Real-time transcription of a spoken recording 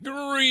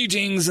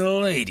Greetings,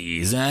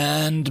 ladies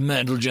and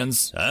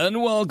gents,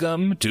 and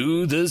welcome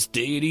to this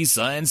daily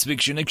science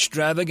fiction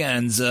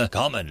extravaganza,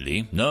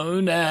 commonly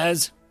known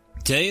as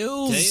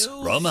Tales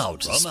from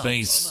Outer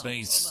Space.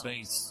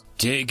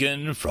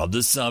 Taken from the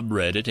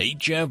subreddit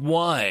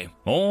HFY.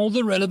 All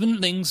the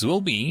relevant links will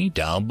be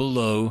down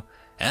below.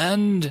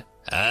 And,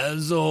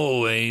 as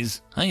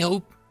always, I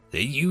hope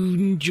that you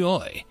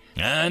enjoy.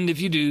 And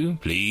if you do,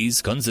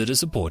 please consider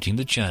supporting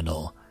the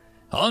channel.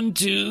 On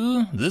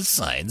to the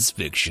science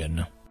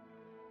fiction.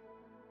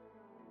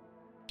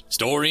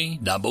 Story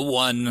number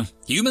 1.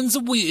 Humans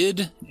are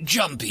weird,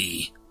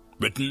 jumpy.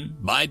 Written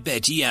by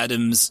Betty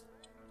Adams.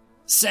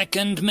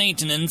 Second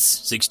maintenance,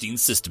 16th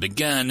sister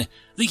began.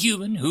 The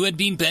human who had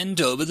been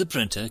bent over the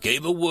printer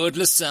gave a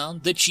wordless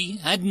sound that she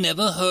had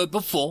never heard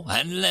before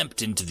and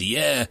leapt into the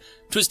air,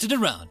 twisted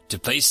around to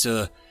face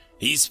her.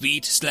 His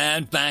feet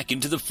slammed back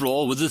into the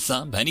floor with a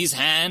thump, and his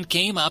hand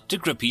came up to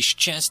grip his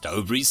chest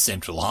over his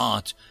central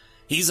heart.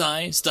 His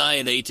eyes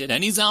dilated,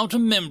 and his outer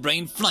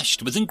membrane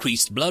flushed with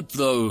increased blood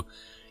flow.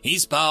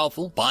 His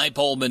powerful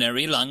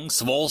bipulmonary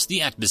lungs forced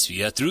the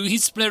atmosphere through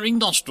his flaring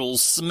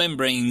nostrils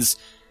membranes.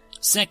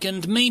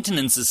 Second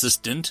maintenance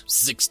assistant,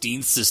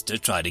 16th sister,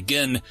 tried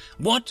again.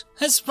 What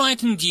has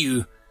frightened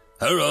you?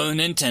 Her own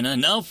antenna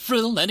now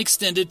frilled and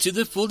extended to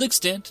the full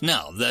extent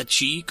now that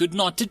she could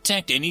not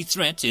detect any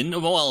threat in a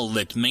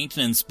well-lit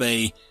maintenance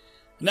bay.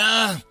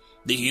 Nah,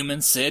 the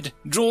human said,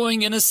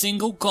 drawing in a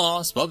single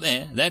gasp of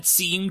air that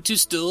seemed to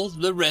still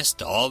the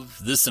rest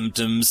of the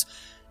symptoms.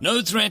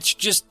 No threat,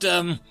 just,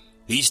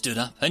 He stood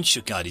up and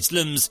shook out his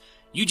limbs.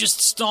 You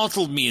just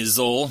startled me is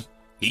all,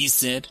 he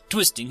said,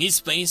 twisting his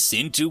face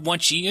into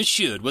what she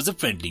assured was a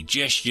friendly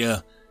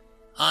gesture.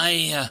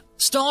 I,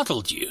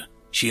 startled you?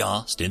 She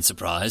asked in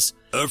surprise,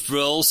 her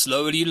frill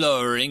slowly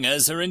lowering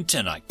as her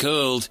antennae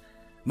curled.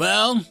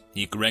 Well,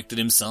 he corrected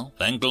himself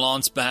and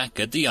glanced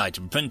back at the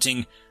item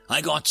printing. I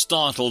got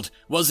startled.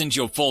 Wasn't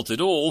your fault at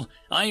all.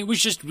 I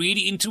was just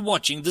really into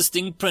watching this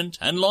thing print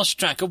and lost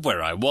track of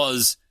where I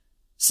was.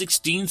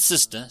 16th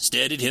sister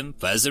stared at him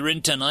as her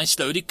antennae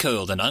slowly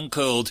curled and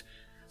uncurled.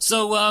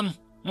 So,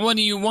 what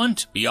do you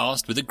want? He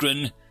asked with a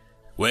grin.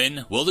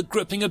 When will the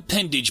gripping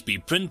appendage be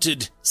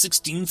printed?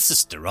 16th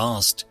sister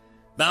asked.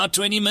 About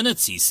 20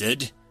 minutes, he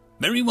said.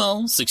 Very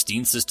well,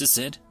 16th sister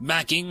said,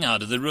 backing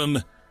out of the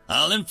room.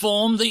 I'll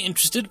inform the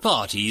interested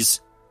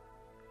parties.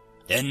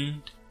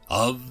 End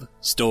of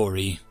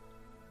story.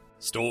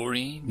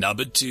 Story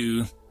number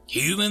 2.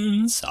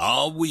 Humans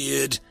are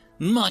weird,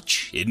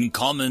 much in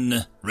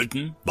common.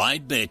 Written by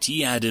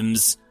Betty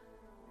Adams.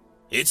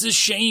 It's a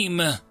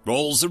shame,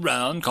 Rolls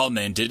Around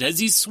commented as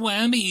he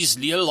swam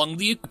easily along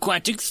the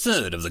aquatic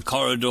third of the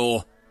corridor.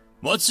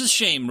 What's a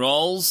shame,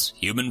 Rolls?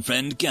 Human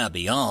friend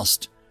Gabby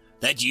asked.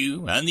 That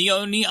you and the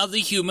only other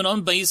human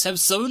on base have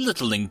so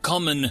little in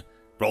common,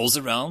 Rolls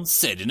Around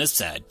said in a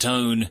sad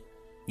tone.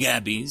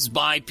 Gabby's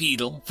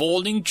bipedal,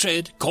 falling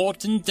tread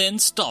caught and then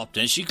stopped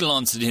as she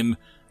glanced at him,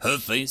 her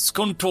face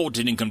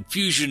contorted in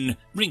confusion,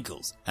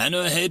 wrinkles, and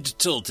her head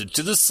tilted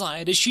to the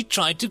side as she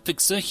tried to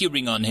fix her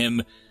hearing on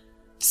him.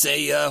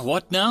 Say,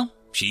 what now?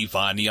 She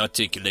finally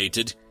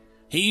articulated.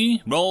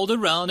 He rolled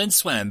around and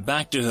swam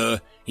back to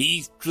her.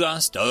 He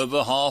thrust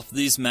over half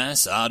this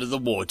mass out of the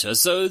water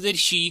so that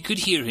she could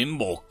hear him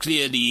more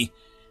clearly.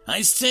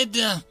 I said,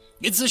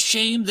 it's a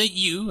shame that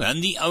you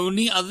and the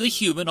only other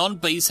human on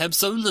base have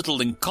so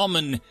little in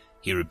common,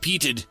 he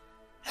repeated.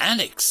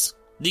 Alex,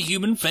 the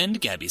human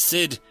friend Gabby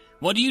said.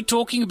 What are you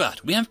talking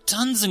about? We have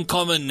tons in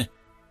common.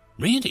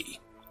 Really?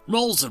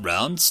 Rolls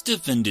Around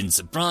stiffened in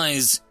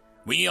surprise.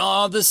 We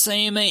are the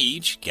same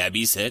age,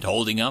 Gabby said,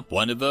 holding up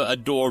one of her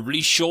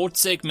adorably short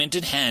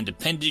segmented hand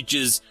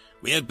appendages.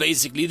 We have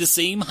basically the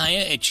same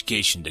higher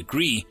education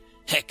degree.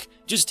 Heck,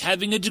 just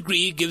having a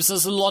degree gives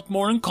us a lot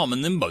more in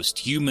common than most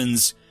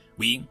humans.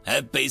 We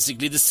have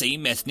basically the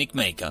same ethnic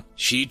makeup.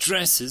 She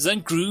dresses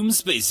and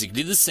grooms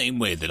basically the same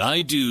way that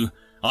I do.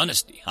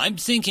 Honestly, I'm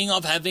thinking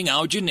of having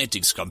our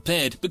genetics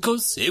compared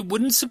because it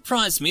wouldn't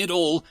surprise me at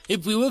all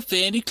if we were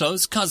fairly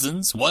close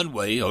cousins one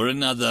way or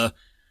another.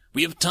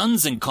 We have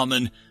tons in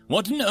common.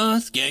 What on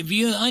earth gave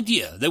you the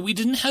idea that we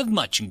didn't have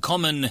much in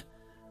common?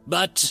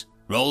 But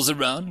Rolls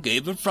Around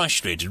gave a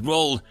frustrated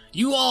roll.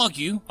 You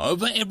argue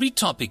over every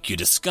topic you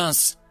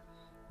discuss.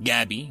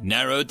 Gabby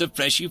narrowed the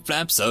fleshy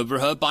flaps over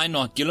her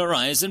binocular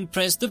eyes and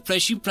pressed the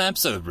fleshy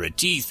flaps over her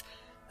teeth.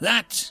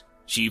 That,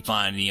 she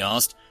finally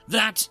asked,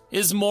 that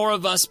is more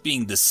of us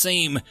being the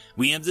same.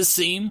 We have the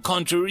same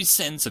contrary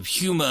sense of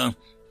humor.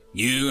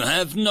 You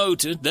have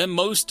noted that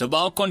most of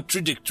our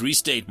contradictory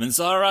statements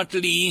are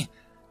utterly,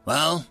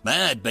 well,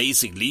 bad,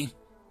 basically.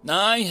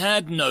 I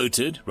had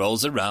noted,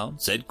 Rolls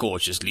Around said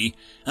cautiously.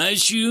 I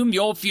assume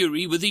your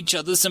fury with each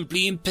other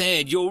simply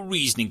impaired your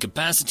reasoning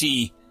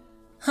capacity.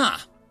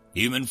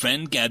 Human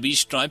friend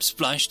Gabby's stripes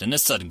flushed in a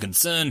sudden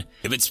concern.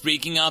 If it's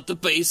freaking out the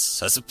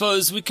base, I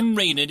suppose we can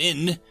rein it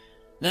in.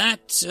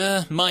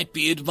 That, might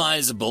be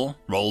advisable,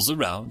 Rolls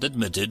Around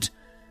admitted.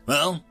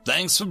 Well,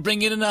 thanks for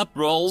bringing it up,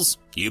 Rolls,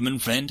 human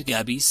friend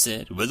Gabby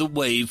said with a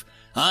wave.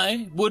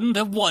 I wouldn't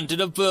have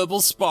wanted a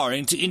verbal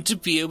sparring to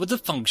interfere with the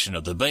function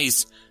of the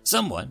base.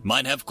 Someone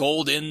might have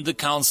called in the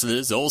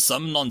counselors or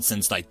some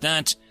nonsense like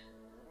that.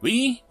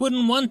 We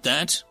wouldn't want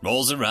that.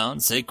 Rolls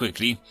around, say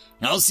quickly,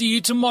 "I'll see you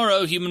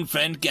tomorrow, human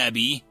friend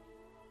Gabby."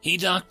 He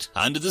ducked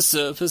under the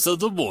surface of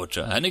the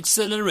water and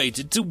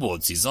accelerated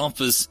towards his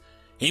office.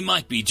 He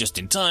might be just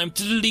in time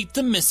to delete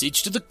the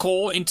message to the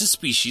core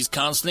interspecies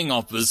counseling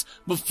office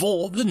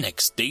before the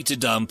next data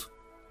dump.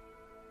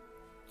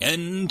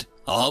 End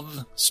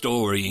of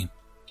story.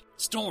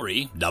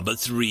 Story number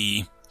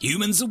 3.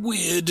 Humans are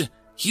weird.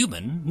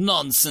 Human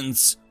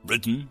nonsense.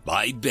 Written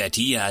by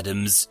Betty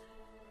Adams.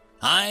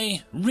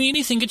 I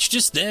really think it's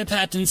just their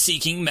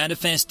pattern-seeking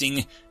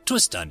manifesting,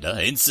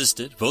 Twistunder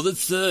insisted for the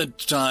 3rd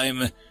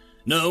time.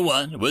 No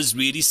one was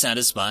really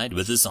satisfied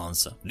with his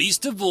answer,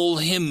 least of all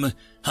him.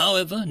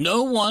 However,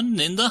 no one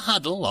in the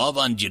huddle of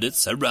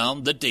ungulates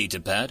around the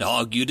datapad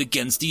argued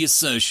against the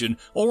assertion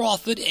or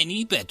offered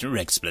any better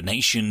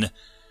explanation.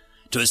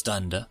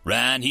 Twistunder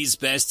ran his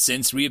best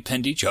sensory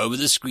appendage over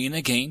the screen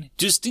again,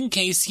 just in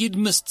case he had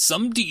missed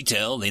some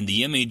detail in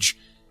the image.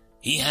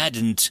 He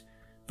hadn't.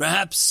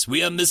 "Perhaps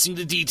we are missing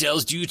the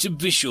details due to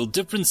visual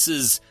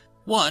differences,"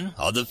 one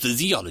of the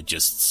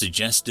physiologists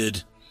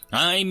suggested.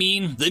 "I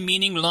mean, the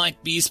meaning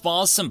might be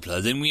far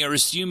simpler than we are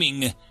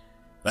assuming."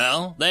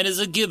 "Well, that is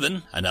a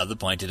given," another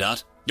pointed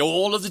out.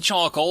 "All of the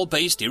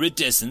charcoal-based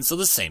iridescents are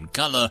the same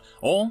color,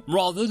 or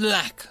rather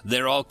lack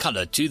their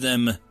color to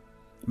them."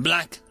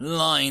 "Black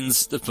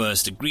lines," the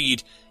first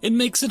agreed. "It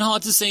makes it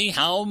hard to say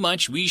how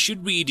much we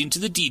should read into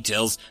the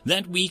details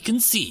that we can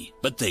see,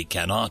 but they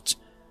cannot."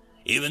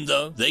 "Even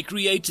though they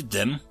created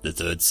them," the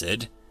third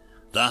said.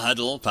 The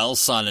huddle fell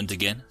silent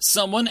again.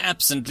 Someone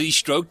absently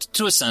stroked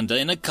Twistunder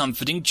in a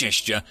comforting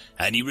gesture,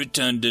 and he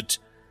returned it.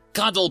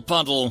 "Cuddle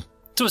puddle,"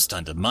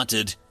 Twistunder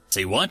muttered.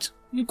 "Say what?"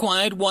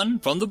 inquired one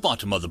from the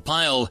bottom of the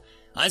pile.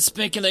 "I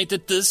speculate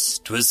that this,"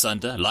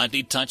 Twistunder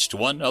lightly touched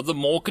one of the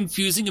more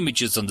confusing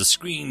images on the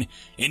screen,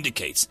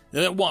 "indicates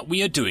that what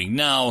we are doing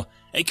now,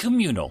 a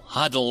communal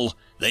huddle.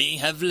 They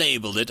have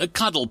labeled it a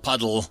cuddle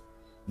puddle."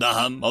 The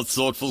hum of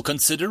thoughtful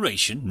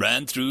consideration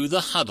ran through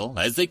the huddle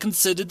as they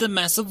considered the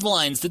massive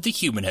lines that the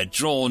human had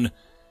drawn.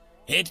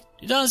 "It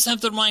does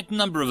have the right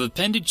number of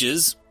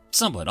appendages,"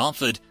 someone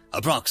offered,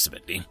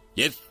 "approximately,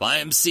 if I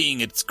am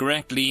seeing it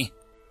correctly."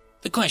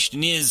 "The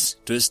question is,"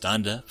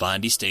 Twistunder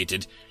finally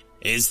stated,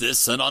 "is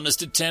this an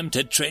honest attempt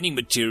at training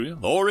material,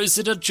 or is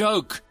it a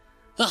joke?"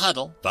 The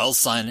huddle fell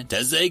silent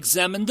as they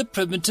examined the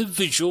primitive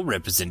visual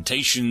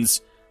representations.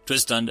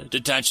 Twistunder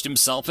detached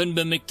himself and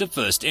mimicked the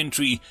first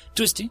entry,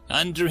 twisting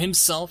under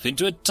himself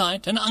into a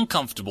tight and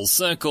uncomfortable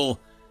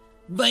circle.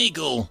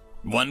 "Bagel,"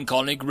 one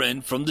colleague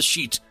read from the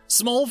sheet.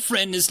 "Small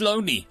friend is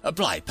lonely.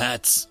 Apply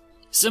pats."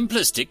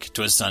 Simplistic,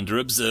 Twistunder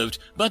observed,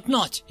 but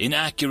not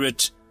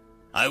inaccurate.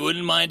 "I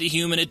wouldn't mind a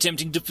human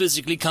attempting to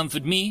physically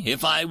comfort me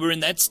if I were in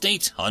that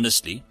state,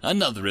 honestly,"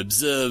 another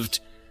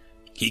observed.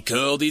 He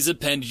curled his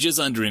appendages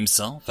under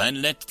himself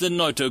and let the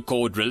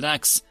notochord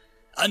relax.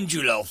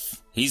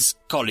 "Undulelf," his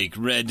colleague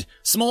read.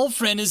 "Small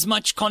friend is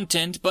much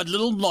content, but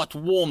little lot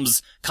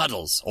warms,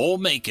 cuddles, or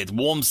make it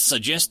warm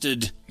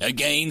suggested."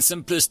 Again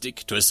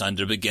simplistic,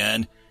 Twistunder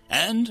began,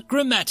 and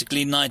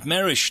grammatically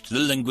nightmarish, the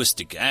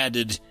linguistic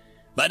added.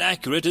 "But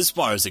accurate as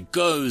far as it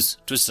goes,"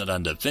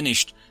 Twistunder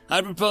finished.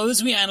 "I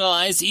propose we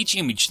analyze each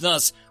image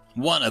thus.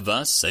 One of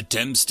us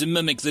attempts to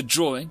mimic the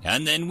drawing,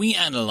 and then we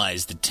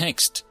analyze the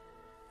text."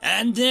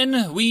 "And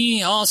then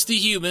we ask the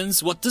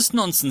humans what this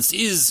nonsense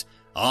is,"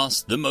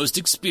 asked the most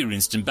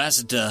experienced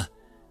ambassador.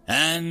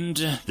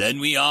 "And then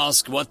we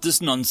ask what this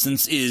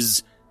nonsense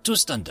is,"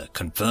 Twistunder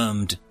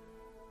confirmed.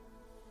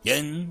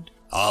 End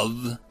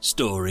of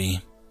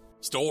story.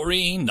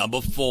 Story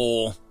number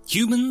 4.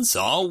 Humans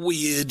are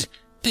weird.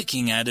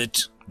 Picking at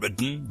it.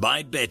 Written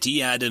by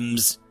Betty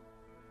Adams.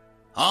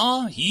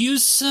 "Are you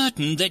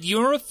certain that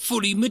you're a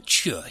fully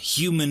mature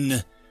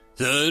human?"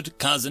 Third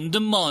cousin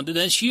demanded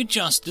as she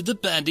adjusted the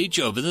bandage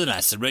over the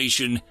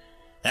laceration.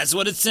 "That's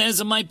what it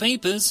says on my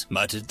papers,"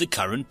 muttered the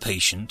current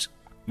patient.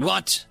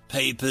 "What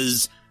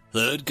papers?"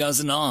 third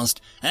cousin asked,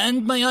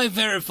 "and may I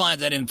verify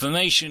that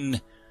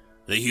information?"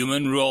 The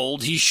human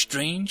rolled his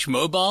strange,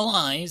 mobile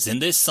eyes in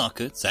their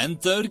sockets,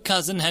 and third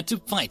cousin had to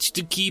fight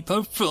to keep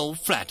her frill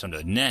flat on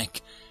her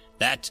neck.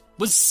 That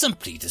was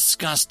simply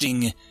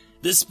disgusting.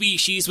 The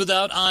species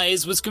without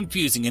eyes was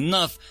confusing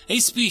enough. A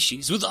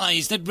species with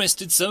eyes that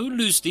rested so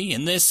loosely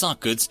in their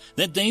sockets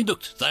that they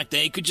looked like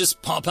they could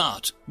just pop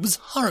out was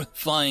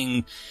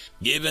horrifying.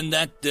 Given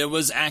that there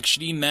was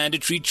actually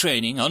mandatory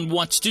training on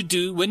what to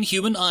do when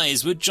human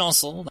eyes were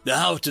jostled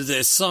out of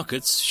their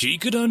sockets, she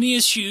could only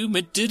assume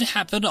it did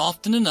happen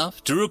often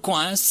enough to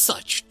require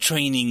such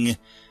training.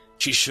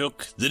 She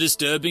shook the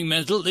disturbing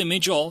mental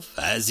image off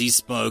as he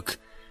spoke.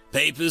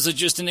 "Papers are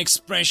just an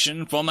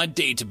expression for my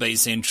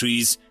database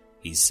entries,"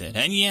 he said,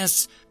 "and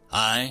yes,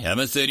 I am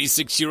a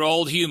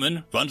 36-year-old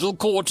human, frontal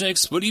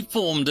cortex fully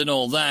formed and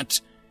all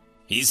that."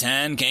 His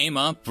hand came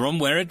up from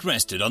where it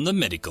rested on the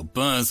medical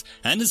berth,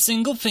 and a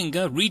single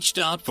finger reached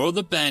out for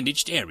the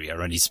bandaged area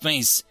on his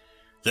face.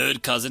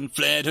 Third cousin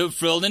flared her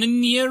frill in a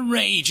near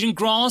rage and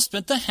grasped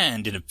at the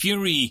hand in a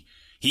fury.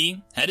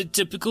 He had a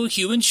typical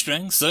human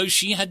strength, so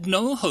she had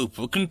no hope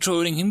of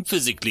controlling him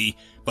physically,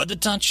 but the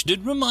touch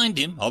did remind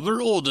him of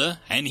her order,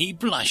 and he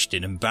blushed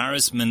in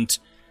embarrassment.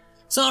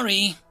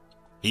 "Sorry,"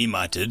 he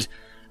muttered.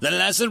 "The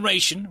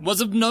laceration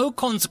was of no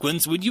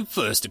consequence when you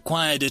first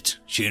acquired it,"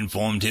 she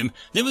informed him.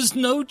 "There was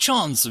no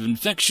chance of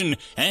infection,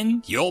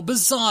 and your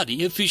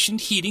bizarrely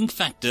efficient healing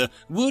factor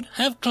would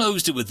have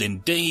closed it within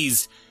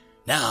days.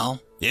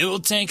 Now, it will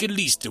take at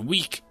least a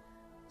week."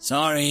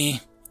 "Sorry,"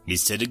 he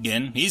said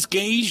again, his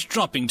gaze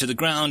dropping to the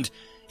ground.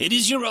 "It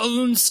is your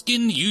own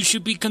skin you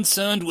should be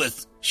concerned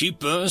with," she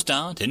burst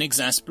out in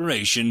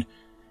exasperation.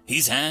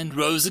 His hand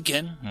rose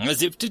again,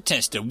 as if to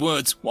test her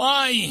words.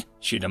 "Why?"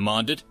 she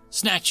demanded,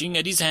 snatching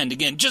at his hand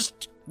again.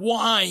 "Just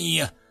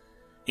why?"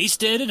 He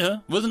stared at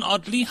her with an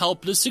oddly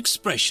helpless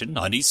expression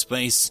on his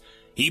face.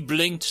 He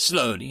blinked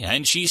slowly,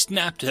 and she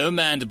snapped her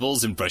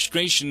mandibles in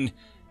frustration.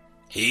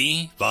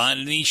 He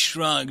finally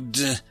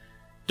shrugged.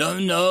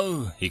 "Don't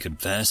know," he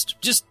confessed.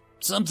 "Just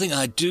something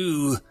I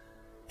do."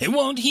 "It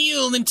won't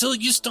heal until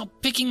you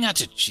stop picking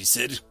at it," she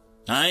said.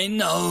 "I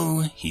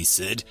know," he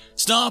said.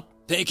 "Stop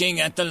picking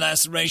at the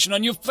laceration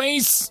on your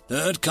face,"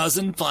 third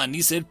cousin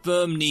finally said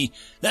firmly.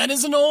 "That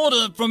is an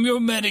order from your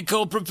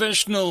medical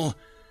professional."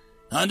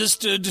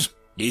 "Understood,"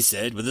 he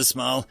said with a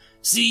smile.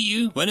 "See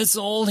you when it's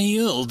all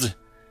healed."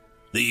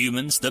 The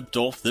human slipped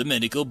off the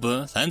medical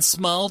berth and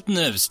smiled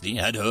nervously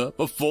at her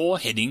before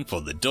heading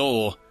for the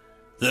door.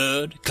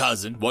 Third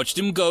cousin watched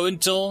him go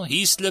until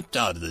he slipped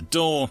out of the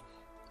door.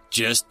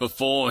 Just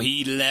before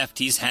he left,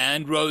 his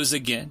hand rose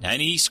again,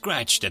 and he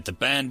scratched at the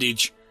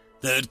bandage.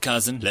 Third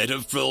cousin let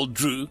her frill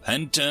droop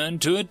and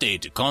turned to a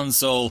data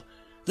console.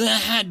 There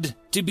had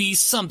to be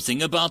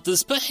something about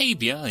this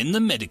behavior in the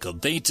medical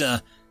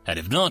data, and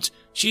if not,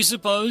 she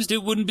supposed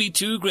it wouldn't be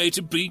too great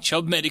a breach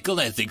of medical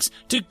ethics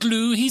to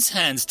glue his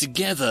hands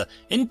together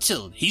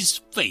until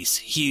his face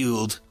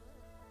healed.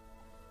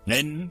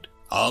 End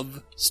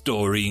of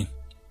story.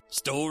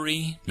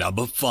 Story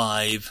number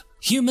 5.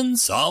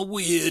 Humans are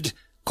weird.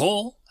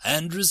 Call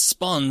and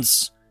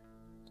response.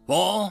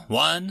 For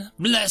one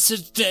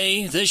blessed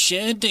day, the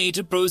shared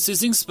data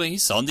processing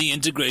space on the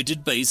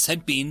integrated base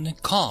had been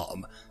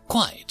calm,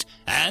 quiet,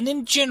 and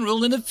in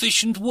general an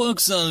efficient work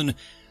zone.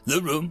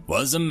 The room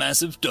was a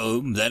massive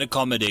dome that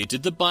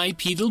accommodated the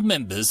bipedal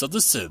members of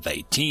the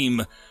survey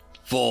team.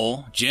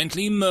 4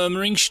 gently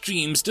murmuring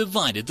streams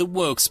divided the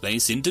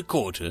workspace into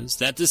quarters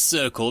that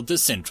circled the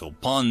central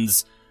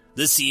ponds.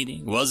 The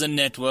ceiling was a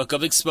network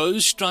of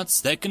exposed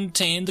struts that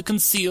contained the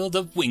concealed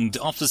of winged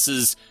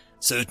officers.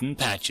 Certain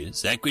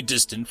patches,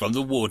 equidistant from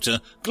the water,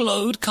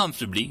 glowed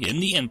comfortably in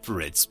the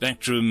infrared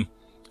spectrum.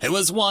 It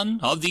was one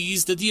of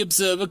these that the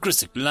observer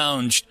Grisick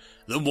lounged.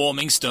 The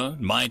warming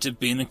stone might have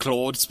been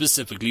clawed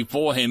specifically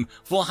for him,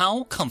 for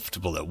how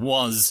comfortable it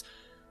was.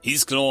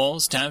 His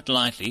claws tapped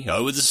lightly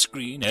over the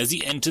screen as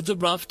he entered the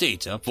rough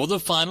data for the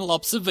final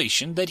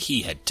observation that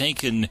he had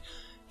taken.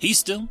 He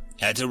still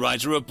had to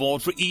write a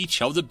report for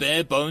each of the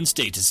bare-bones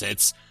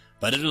datasets,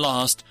 but at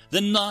last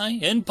the nigh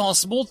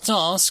impossible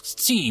tasks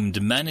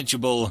seemed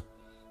manageable.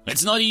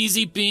 "It's not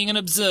easy being an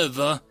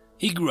observer,"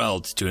 he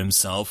growled to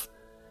himself.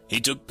 He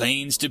took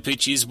pains to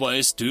pitch his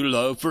voice too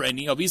low for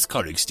any of his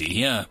colleagues to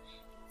hear.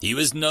 He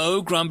was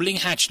no grumbling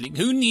hatchling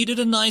who needed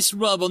a nice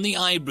rub on the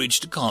eye bridge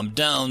to calm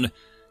down.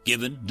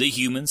 Given the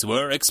humans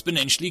were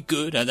exponentially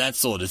good at that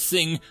sort of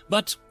thing,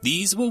 but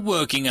these were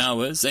working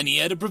hours and he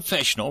had a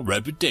professional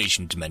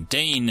reputation to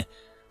maintain.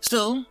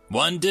 Still,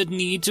 one did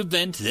need to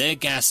vent their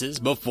gases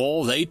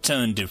before they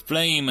turned to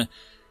flame.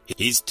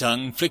 His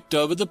tongue flicked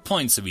over the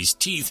points of his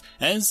teeth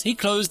as he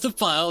closed the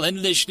file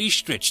and leisurely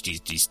stretched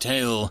his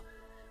tail.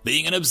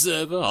 Being an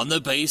observer on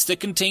the base that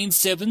contained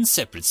 7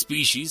 separate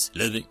species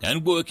living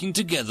and working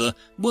together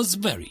was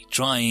very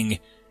trying.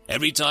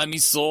 Every time he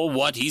saw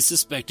what he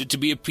suspected to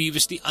be a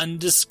previously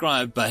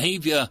undescribed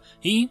behavior,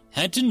 he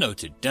had to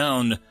note it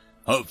down.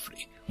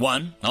 Hopefully,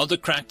 one of the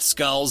cracked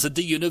skulls at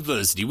the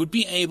university would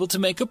be able to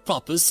make a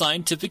proper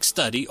scientific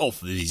study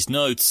off of these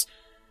notes.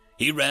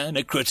 He ran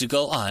a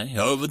critical eye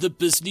over the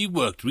busily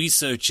worked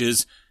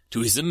researchers. To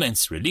his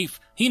immense relief,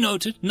 he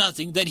noted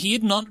nothing that he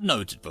had not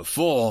noted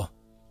before.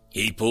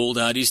 He pulled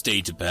out his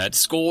datapad,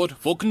 scored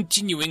for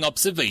continuing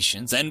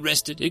observations, and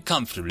rested it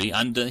comfortably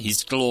under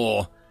his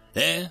claw.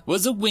 There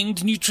was a winged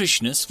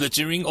nutritionist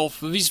flittering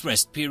off of his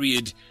rest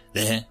period.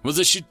 There was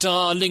a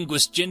Shatar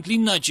linguist gently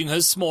nudging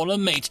her smaller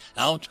mate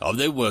out of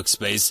their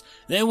workspace.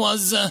 There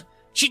was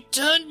 "She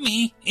turned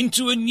me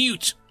into a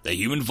newt," the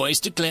human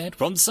voice declared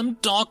from some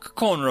dark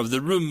corner of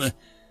the room.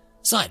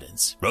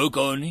 Silence, broke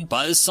only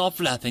by the soft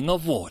lapping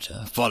of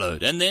water,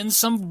 followed, and then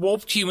some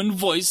warped human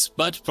voice,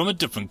 but from a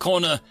different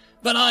corner.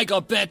 "But I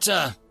got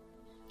better."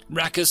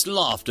 Raucous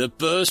laughter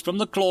burst from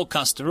the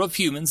claw-cluster of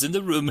humans in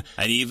the room,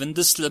 and even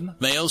the slim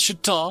male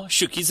Shatar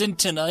shook his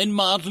antenna in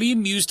mildly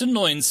amused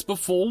annoyance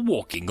before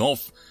walking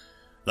off.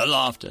 The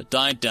laughter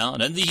died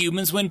down, and the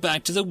humans went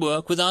back to their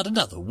work without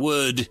another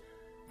word.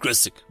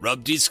 Grisick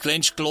rubbed his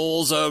clenched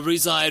claws over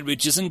his eye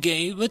ridges and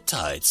gave a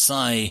tired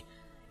sigh.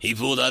 He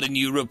pulled out a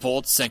new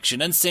report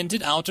section and sent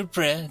it out a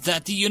prayer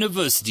that the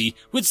university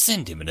would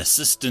send him an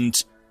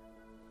assistant.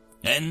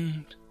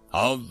 End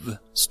of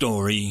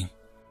story.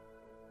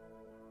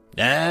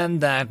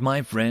 And that,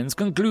 my friends,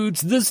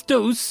 concludes this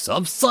dose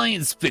of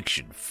science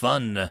fiction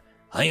fun.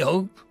 I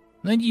hope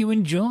that you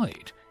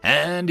enjoyed.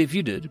 And if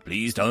you did,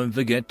 please don't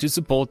forget to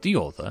support the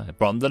author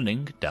from the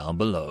link down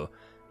below.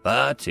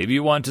 But if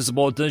you want to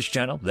support this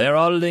channel, there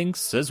are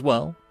links as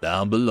well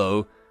down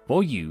below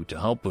for you to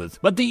help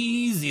with. But the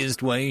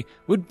easiest way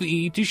would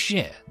be to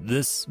share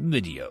this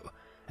video.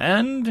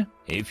 And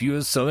if you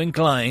are so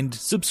inclined,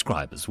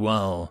 subscribe as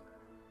well.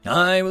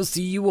 I will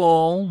see you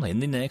all in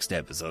the next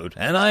episode,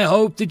 and I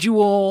hope that you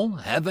all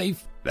have a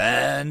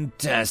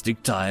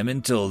fantastic time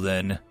until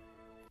then.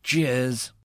 Cheers.